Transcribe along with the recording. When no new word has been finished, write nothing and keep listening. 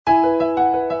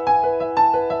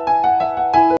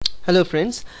Hello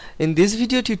friends, in this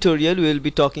video tutorial we will be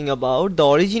talking about the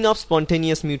origin of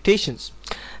spontaneous mutations.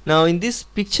 Now in this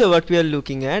picture what we are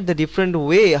looking at the different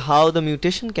way how the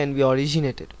mutation can be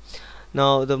originated.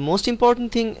 Now the most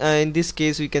important thing in this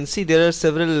case we can see there are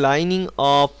several lining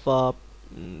of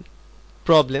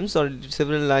problems or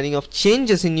several lining of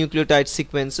changes in nucleotide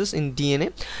sequences in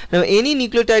DNA. Now any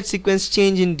nucleotide sequence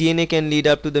change in DNA can lead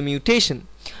up to the mutation.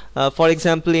 For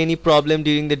example, any problem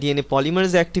during the DNA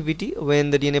polymerase activity, when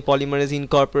the DNA polymerase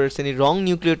incorporates any wrong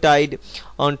nucleotide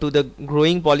onto the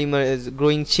growing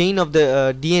chain of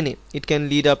the DNA, it can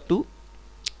lead up to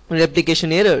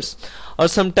replication errors. Or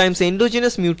sometimes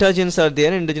endogenous mutagens are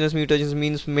there. Endogenous mutagens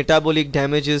means metabolic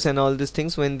damages and all these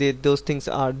things. When those things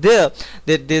are there,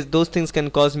 those things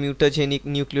can cause mutagenic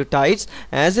nucleotides.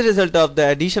 As a result of the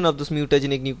addition of those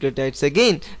mutagenic nucleotides,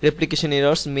 again replication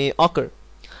errors may occur.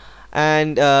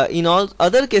 And in all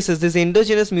other cases, these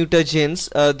endogenous mutagens,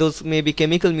 those may be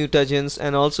chemical mutagens,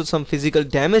 and also some physical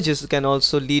damages can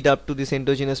also lead up to these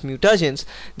endogenous mutagens.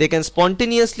 They can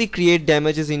spontaneously create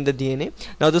damages in the DNA.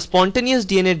 Now the spontaneous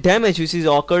DNA damage which is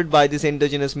occurred by these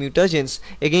endogenous mutagens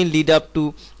again lead up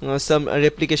to some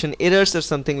replication errors or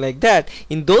something like that.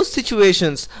 In those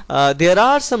situations there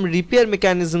are some repair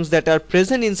mechanisms that are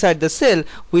present inside the cell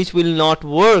which will not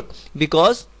work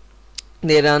because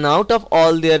they run out of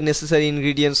all their necessary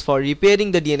ingredients for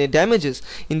repairing the DNA damages.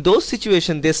 In those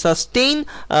situations they sustain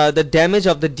the damage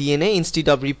of the DNA instead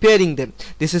of repairing them.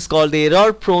 This is called the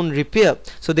error prone repair.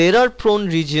 So the error prone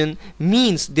region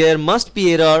means there must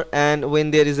be error, and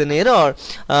when there is an error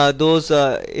those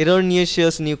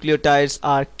erroneous nucleotides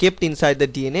are kept inside the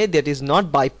DNA, that is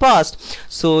not bypassed,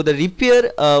 so the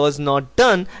repair was not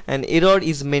done and error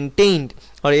is maintained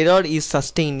or error is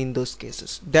sustained. In those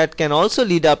cases that can also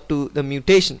lead up to the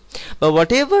mutation. But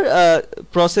whatever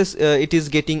process it is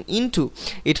getting into,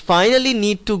 it finally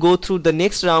need to go through the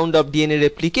next round of DNA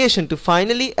replication to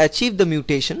finally achieve the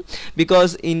mutation,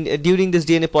 because during this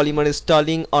DNA polymerase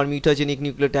stalling or mutagenic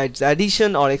nucleotides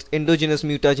addition or endogenous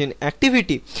mutagen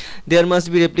activity, there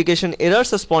must be replication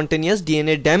errors or spontaneous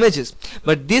DNA damages,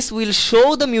 but this will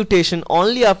show the mutation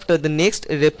only after the next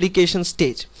replication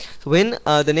stage. So when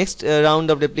the next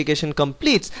round of replication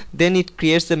completes, then it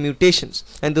creates the mutations,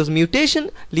 and those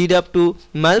mutations lead up to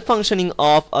malfunctioning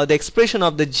of the expression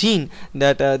of the gene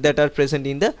that are present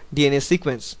in the DNA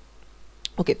sequence.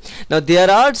 Okay, now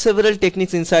there are several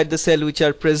techniques inside the cell which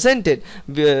are presented,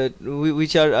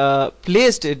 which are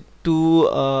placed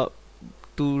to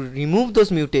remove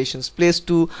those mutations, placed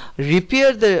to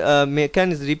repair the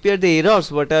mechanism, repair the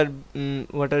errors what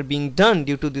are being done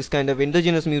due to this kind of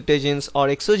endogenous mutagens or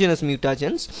exogenous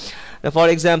mutagens. Now, for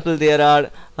example, there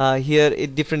are here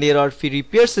different error-free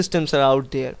repair systems are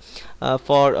out there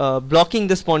for blocking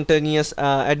the spontaneous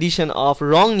addition of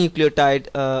wrong nucleotide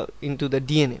into the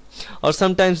DNA. Or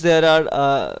sometimes there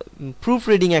are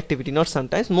proofreading activity, not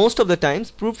sometimes, most of the times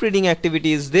proofreading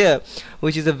activity is there,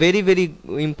 which is a very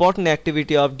important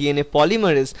activity of DNA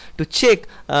polymerase to check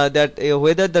that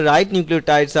whether the right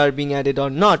nucleotides are being added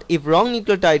or not. If wrong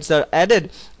nucleotides are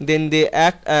added, then they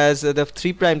act as the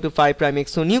 3' to 5'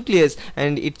 exonuclease,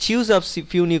 and it chews up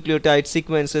few nucleotide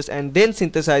sequences and then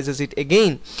synthesizes it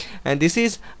again. And this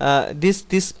is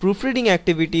this proofreading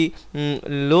activity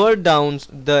lower down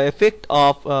the effect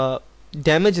of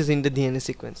damages in the DNA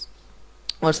sequence.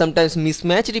 Or sometimes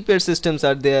mismatch repair systems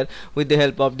are there with the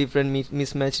help of different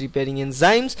mismatch repairing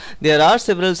enzymes. There are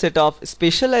several set of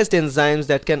specialized enzymes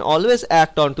that can always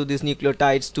act onto these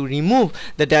nucleotides to remove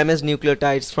the damaged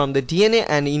nucleotides from the DNA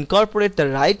and incorporate the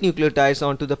right nucleotides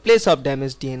onto the place of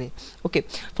damaged DNA. Okay,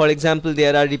 for example,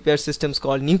 there are repair systems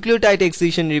called nucleotide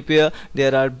excision repair.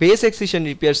 There are base excision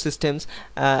repair systems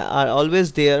are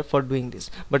always there for doing this.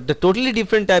 But the totally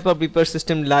different type of repair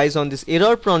system lies on this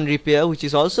error prone repair, which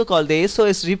is also called the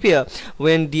SOS repair.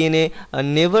 When DNA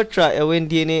when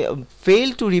DNA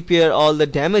fail to repair all the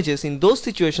damages, in those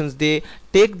situations they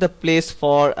take the place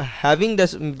for having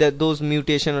those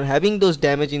mutation or having those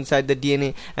damage inside the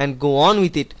DNA and go on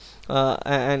with it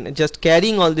and just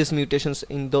carrying all these mutations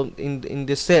in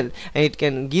the cell, and it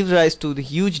can give rise to the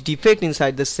huge defect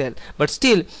inside the cell. But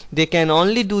still they can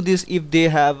only do this if they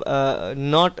have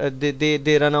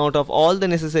they run out of all the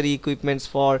necessary equipments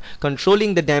for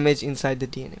controlling the damage inside the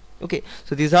DNA. Okay,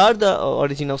 so these are the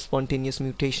origin of spontaneous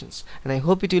mutations, and I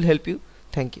hope it will help you.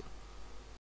 Thank you.